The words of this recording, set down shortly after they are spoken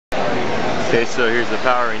Okay, so here's the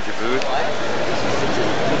Power Ranger booth.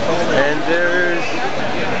 And there's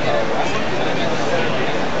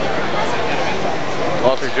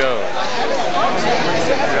Walter Jones,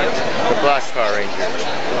 the Black Power Ranger,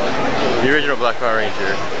 the original Black Power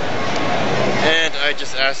Ranger. And I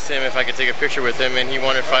just asked him if I could take a picture with him, and he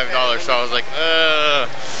wanted $5, so I was like,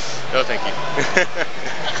 no thank you.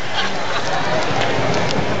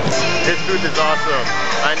 His booth is awesome.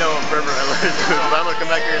 I know him forever. I love his booth, but I'm gonna come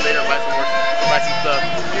back here later and buy some stuff.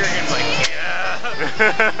 You're like, yeah.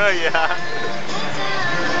 Yeah.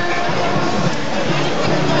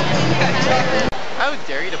 I would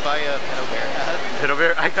dare you to buy a pedo bear hat. Pedo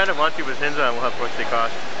bear? I kind of want to, but depends on how much they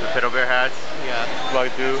cost. The pedo bear hats. Yeah. Well, I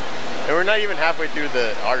do. And we're not even halfway through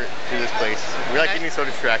the art to this place. We're like getting so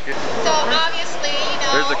distracted. So obviously, you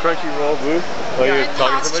know. There's the Crunchyroll booth. Oh, you're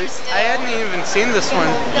talking to somebody? I hadn't even seen this one.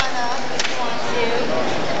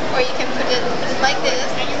 Or you can put it like this.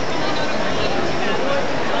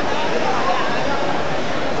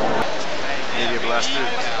 Media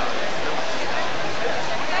Blasters.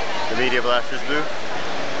 The Media Blasters booth.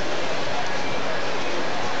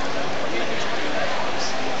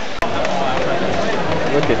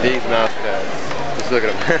 Look at these mouse pads. Just look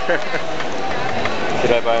at them.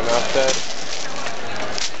 Should I buy a mouse pad?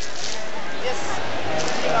 Yes.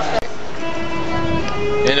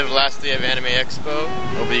 End of the last day of Anime Expo.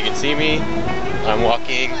 Hopefully you can see me. I'm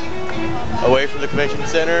walking away from the convention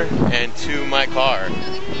center and to my car.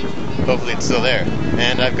 Hopefully it's still there.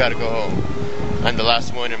 And I've got to go home. I'm the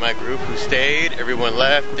last one in my group who stayed. Everyone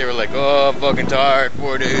left. They were like, oh, I'm fucking tired.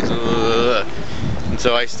 4 days. Ugh. And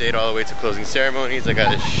so I stayed all the way to closing ceremonies. I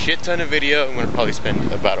got a shit ton of video. I'm gonna probably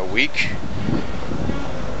spend about a week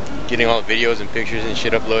getting all the videos and pictures and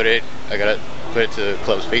shit uploaded. I gotta put it to the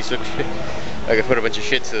club's Facebook. I gotta put a bunch of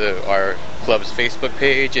shit to our club's Facebook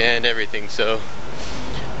page and everything. So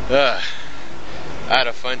I had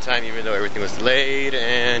a fun time even though everything was delayed,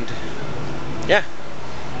 and yeah,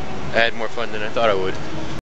 I had more fun than I thought I would.